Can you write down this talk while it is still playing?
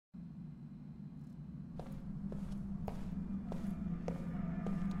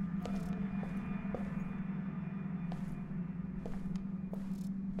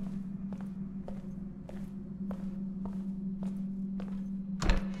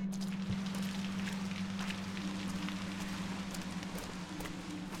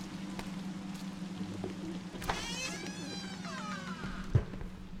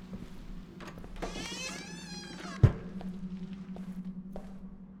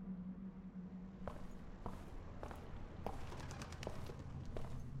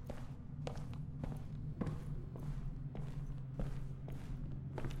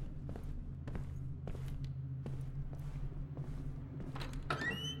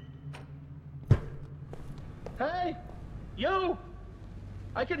Hey! You!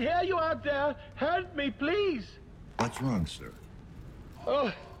 I can hear you out there. Help me, please. What's wrong, sir?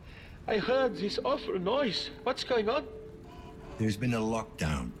 Oh, I heard this awful noise. What's going on? There's been a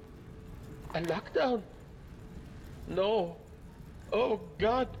lockdown. A lockdown? No. Oh,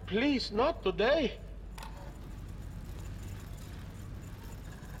 God, please, not today.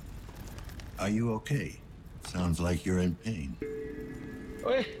 Are you okay? Sounds like you're in pain.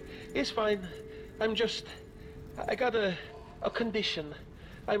 Oh, it's fine. I got a condition.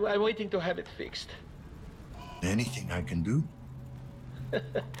 I'm waiting to have it fixed. Anything I can do?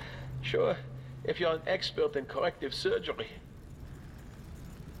 Sure, if you're an expert in corrective surgery.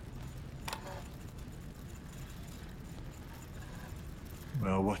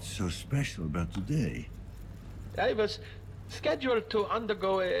 Well, what's so special about today? I was scheduled to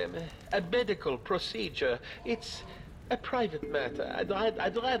undergo a medical procedure. It's a private matter.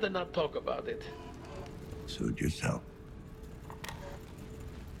 I'd rather not talk about it. Suit yourself.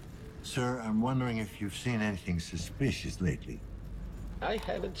 Sir, I'm wondering if you've seen anything suspicious lately. I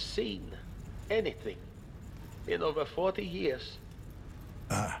haven't seen anything in over 40 years.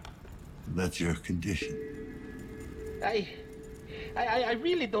 Ah, that's your condition. I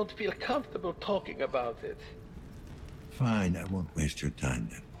really don't feel comfortable talking about it. Fine, I won't waste your time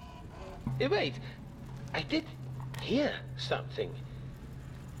then. Wait, I did hear something.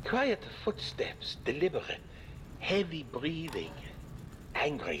 Quiet footsteps, deliberate, heavy breathing,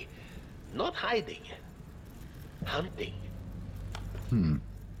 angry, not hiding, hunting.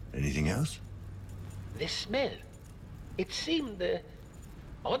 Anything else? The smell, it seemed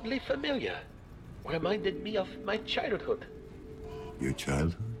oddly familiar. Reminded me of my childhood. Your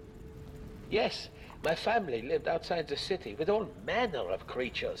childhood? Yes, my family lived outside the city with all manner of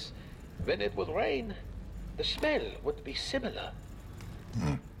creatures. When it would rain, the smell would be similar.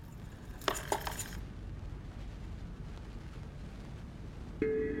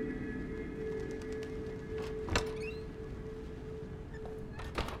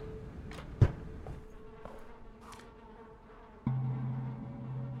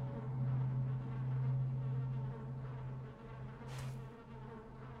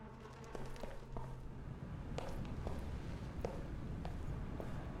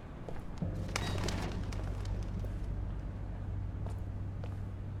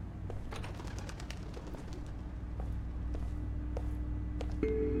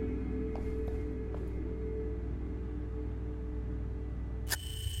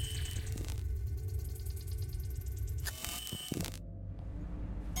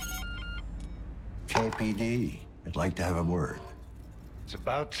 KPD. I'd like to have a word. It's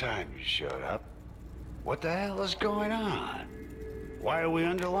about time you showed up. What the hell is going on? Why are we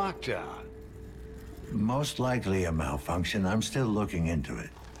under lockdown? Most likely a malfunction. I'm still looking into it.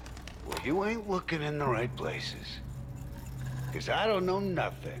 Well, you ain't looking in the right places. 'Cause I don't know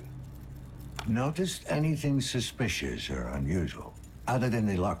nothing. Noticed anything suspicious or unusual? Other than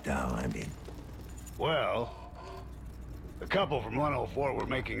the lockdown, I mean. Well, a couple from 104 were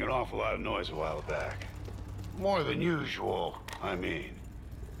making an awful lot of noise a while back. More than usual, I mean.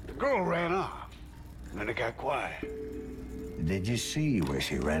 The girl ran off, and then it got quiet. Did you see where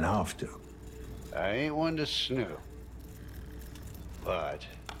she ran off to? I ain't one to snoop. But,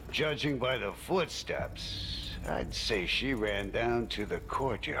 judging by the footsteps, I'd say she ran down to the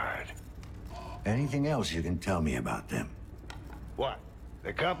courtyard. Anything else you can tell me about them? What?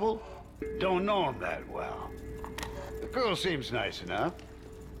 The couple? Don't know them that well. The girl seems nice enough.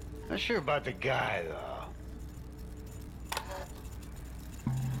 Not sure about the guy, though.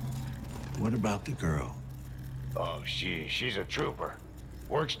 What about the girl? Oh, she's a trooper.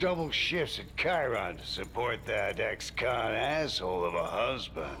 Works double shifts at Chiron to support that ex-con asshole of a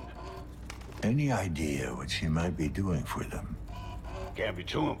husband. Any idea what she might be doing for them? Can't be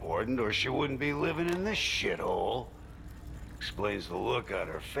too important, or she wouldn't be living in this shithole. Explains the look on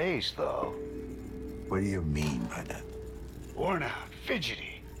her face, though. What do you mean by that? Worn out,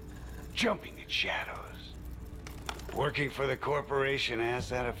 fidgety, jumping at shadows. Working for the corporation has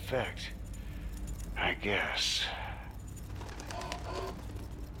that effect, I guess.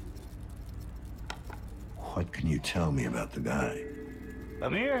 What can you tell me about the guy?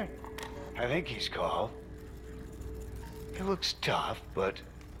 Amir? I think he's called. He looks tough, but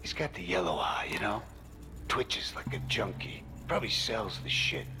he's got the yellow eye, you know? Twitches like a junkie. Probably sells the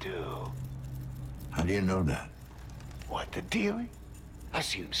shit, too. How do you know that? What, the dealing? I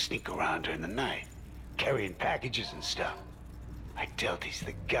see him sneak around during the night, carrying packages and stuff. I doubt he's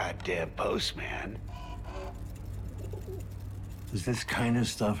the goddamn postman. Does this kind of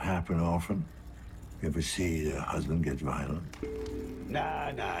stuff happen often? You ever see the husband get violent?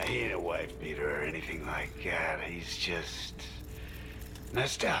 Nah, he ain't a wife beater or anything like that. He's just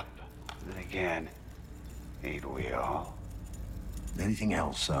messed up. Then again, ain't we all? Anything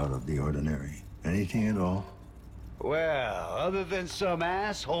else out of the ordinary? Anything at all? Well, other than some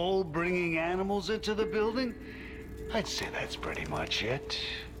asshole bringing animals into the building, I'd say that's pretty much it.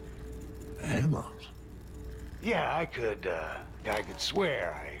 Animals? Yeah, I could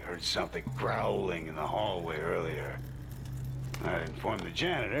swear I heard something growling in the hallway earlier. I'd inform the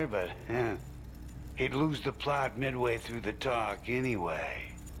janitor, but he'd lose the plot midway through the talk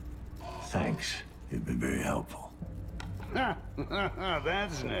anyway. Thanks. You've been very helpful.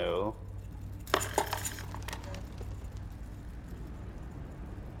 That's new.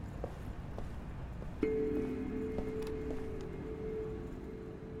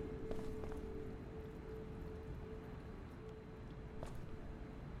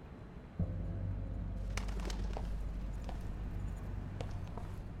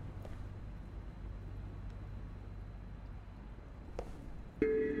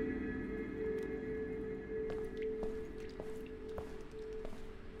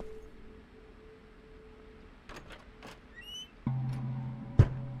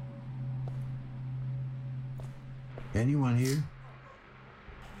 Anyone here?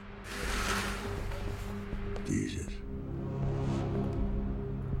 Jesus.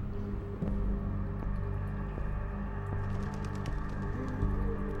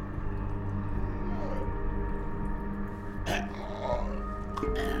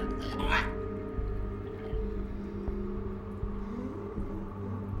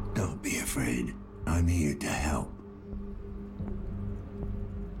 Don't be afraid. I'm here to help.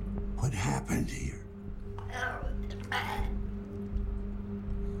 What happened here?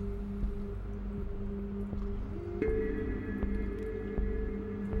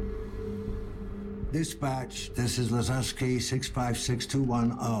 Dispatch, this is Lazuski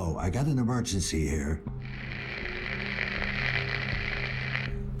 656210. I got an emergency here.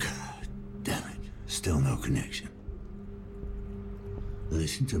 God damn it. Still no connection.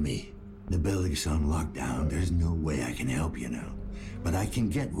 Listen to me. The building's on lockdown. There's no way I can help you now. But I can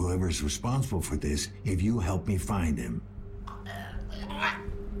get whoever's responsible for this if you help me find him.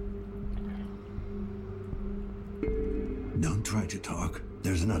 Don't try to talk.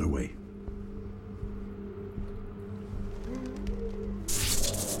 There's another way.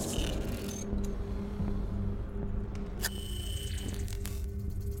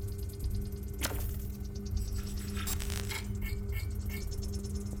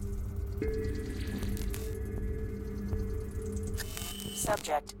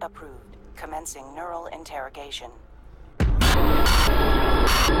 Subject approved. Commencing neural interrogation.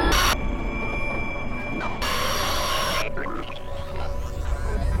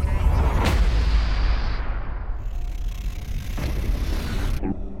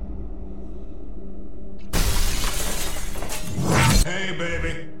 Hey,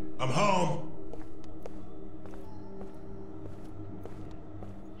 baby. I'm home.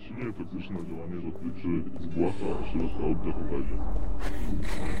 Сильнее подвешено желание заключить из блока, широко отдыхать.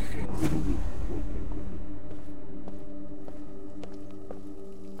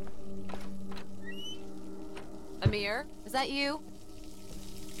 Amir, is that you?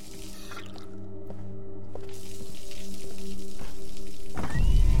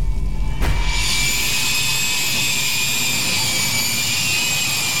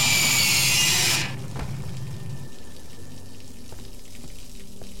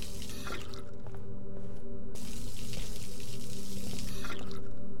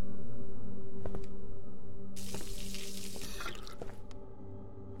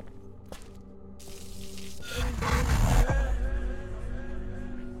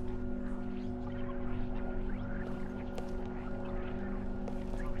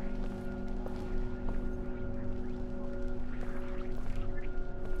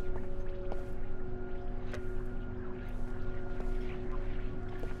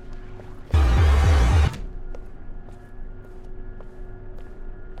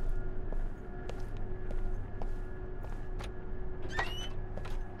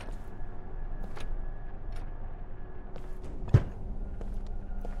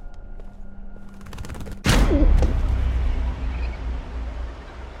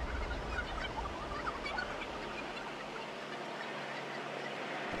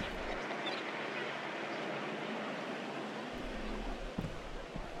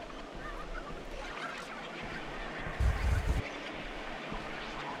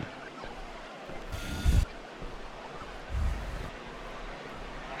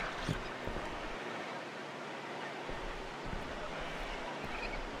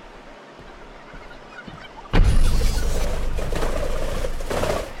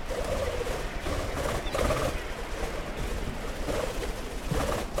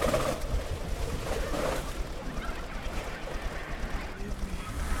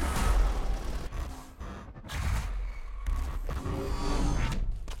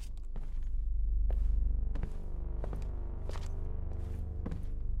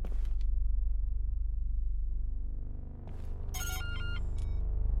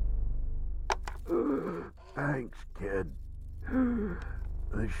 kid.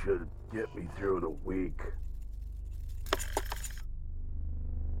 This should get me through the week.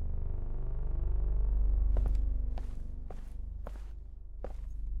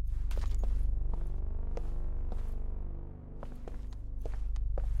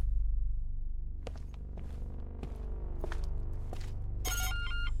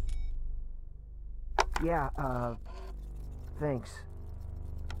 Yeah, thanks.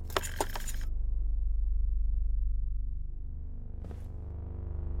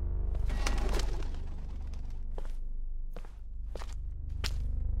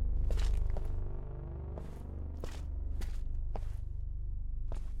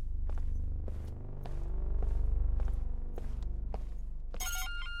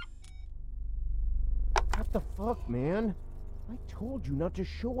 What the fuck, man? I told you not to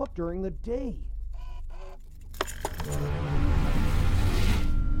show up during the day.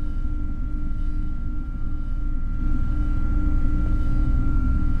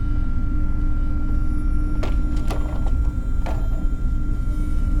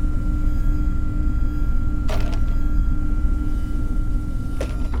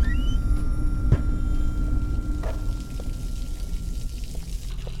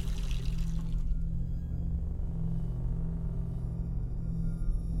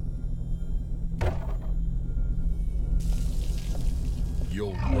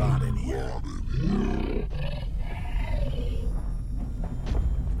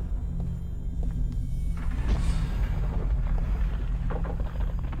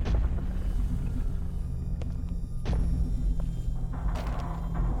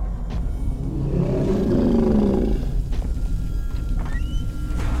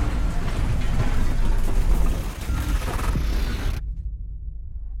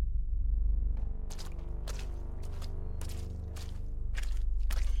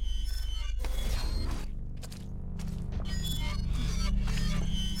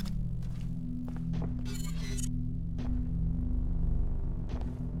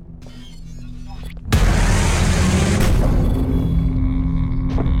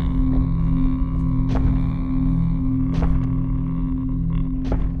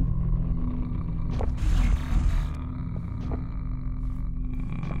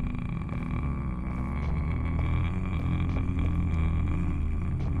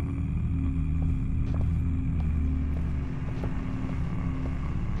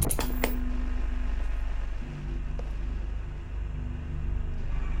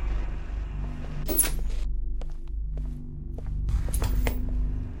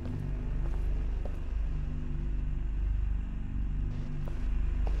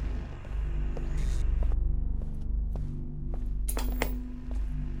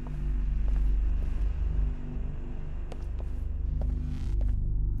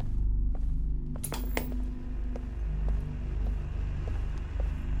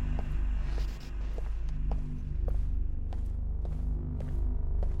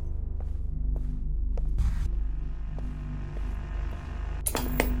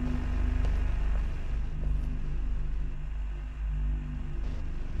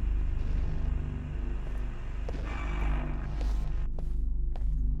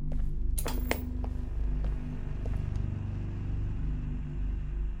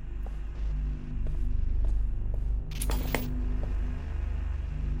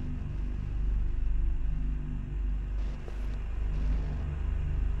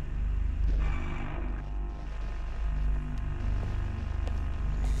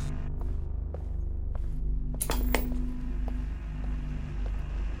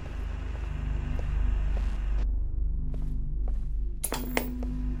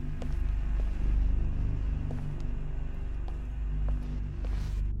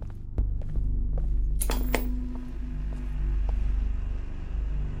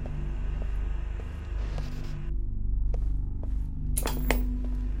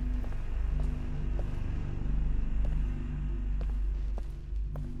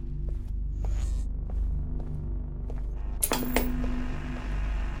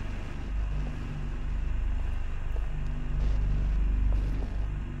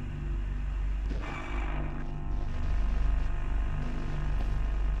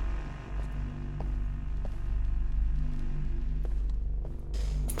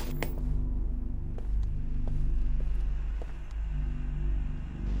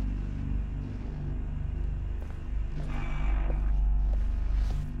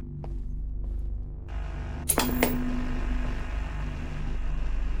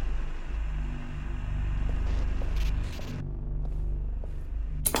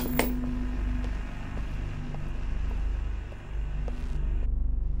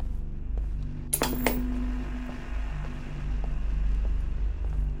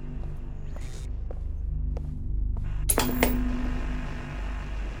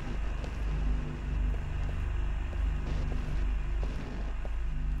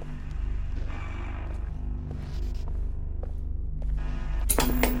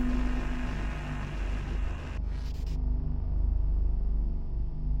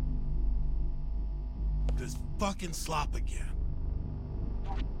 fucking slop again.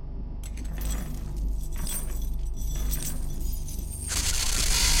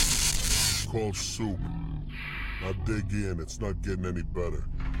 It's called soup. Now dig in, it's not getting any better.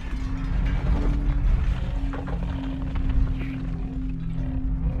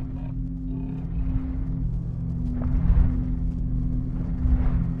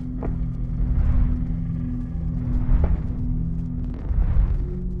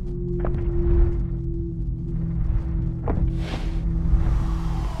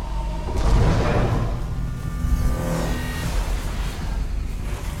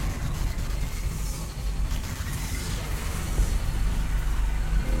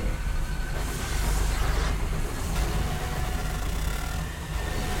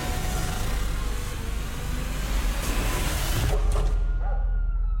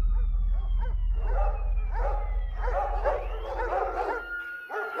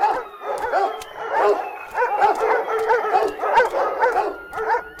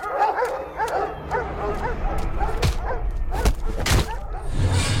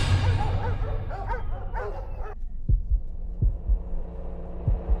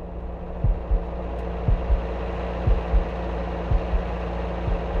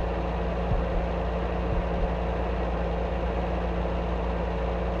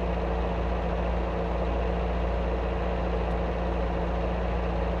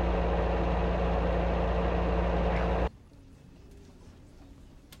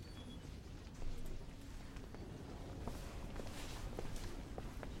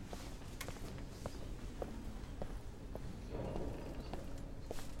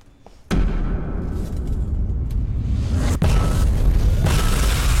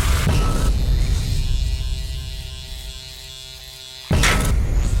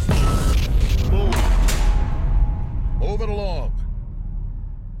 Move it along.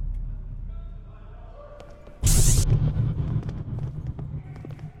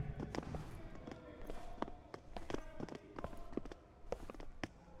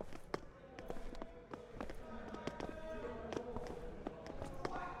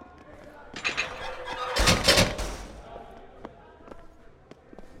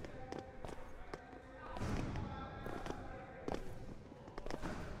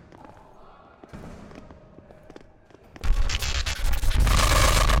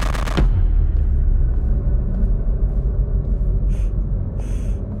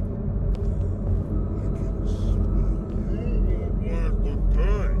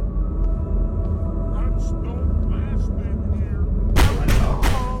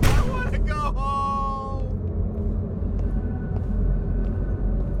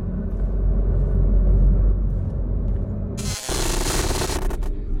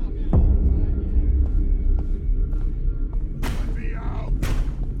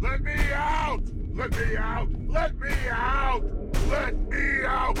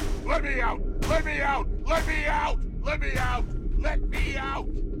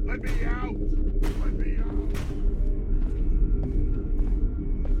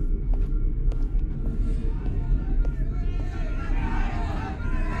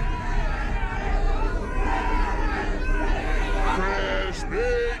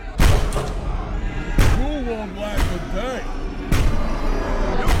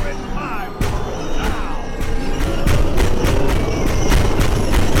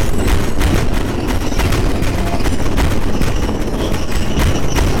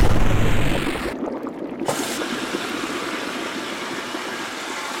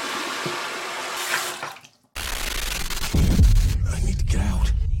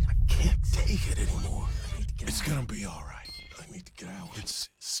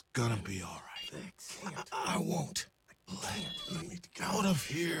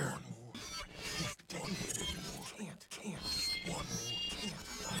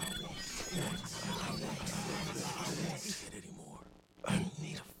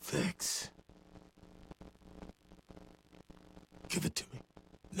 Give it to me.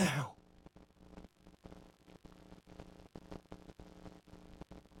 Now.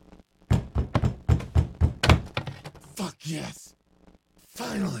 Fuck yes.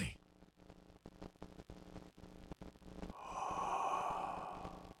 Finally.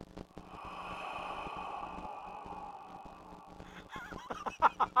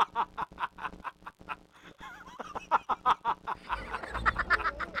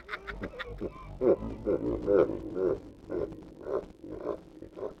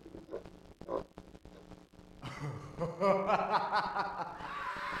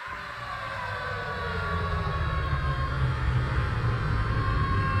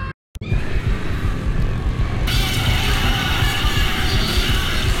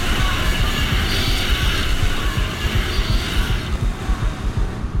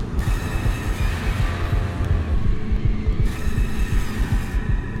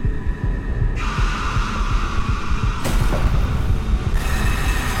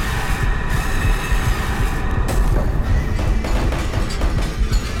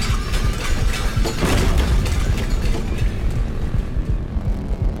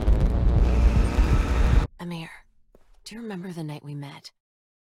 Do you remember the night we met?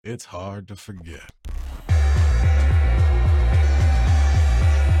 It's hard to forget. I've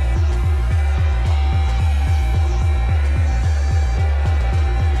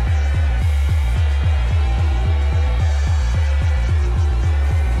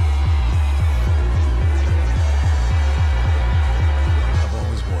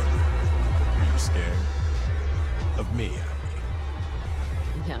always wondered, were you scared? Of me, I mean.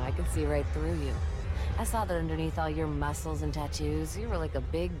 Yeah, I could see right through you. I saw that underneath all your muscles and tattoos, you were like a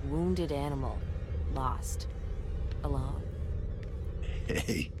big, wounded animal. Lost. Alone.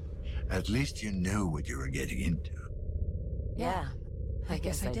 Hey, at least you knew what you were getting into. Yeah, I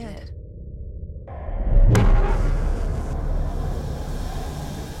guess I did.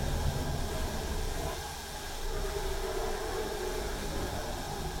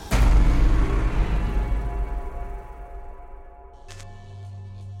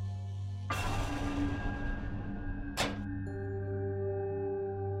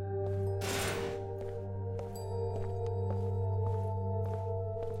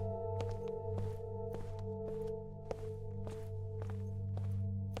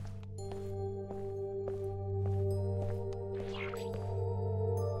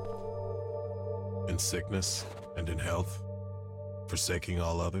 In sickness and in health, forsaking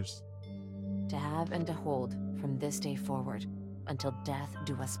all others. To have and to hold from this day forward, until death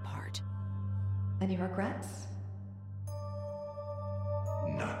do us part. Any regrets?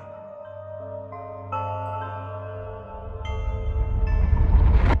 None.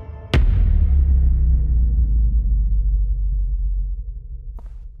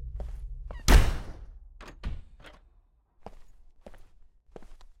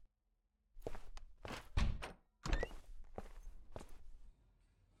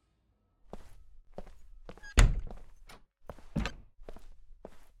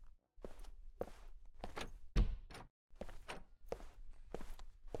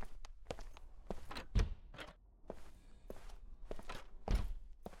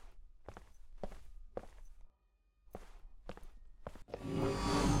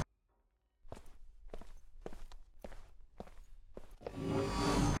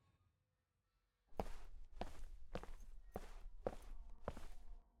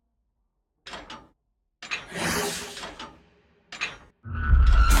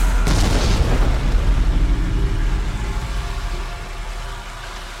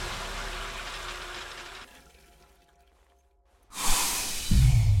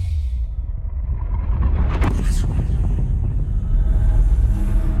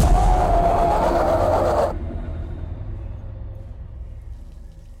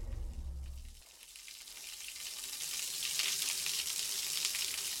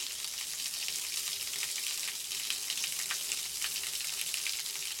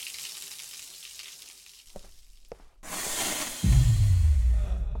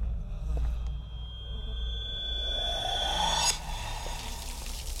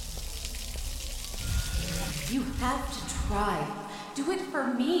 You have to try. Do it for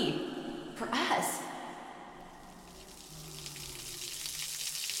me. For us.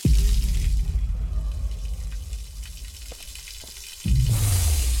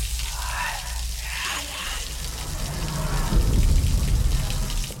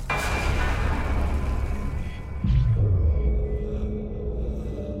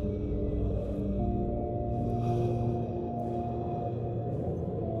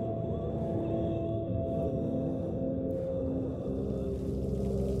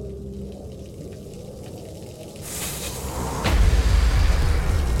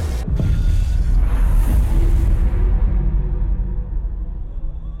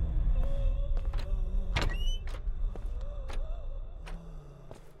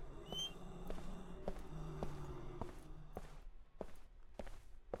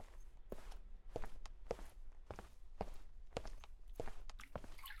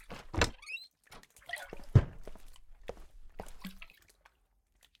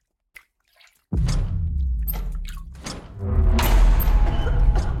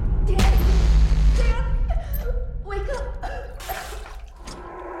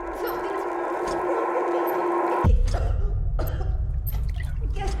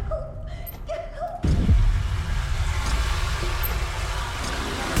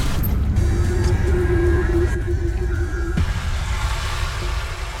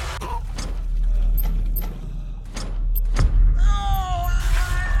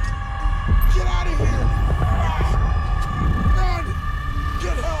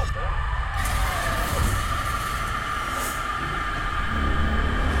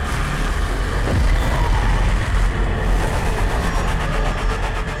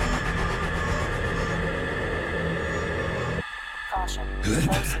 Caution. No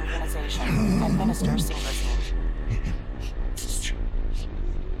synchronization. Administer synchrosine.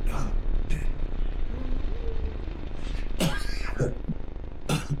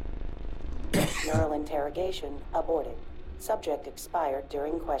 Neural interrogation aborted. Subject expired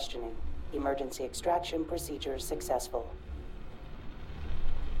during questioning. Emergency extraction procedure successful.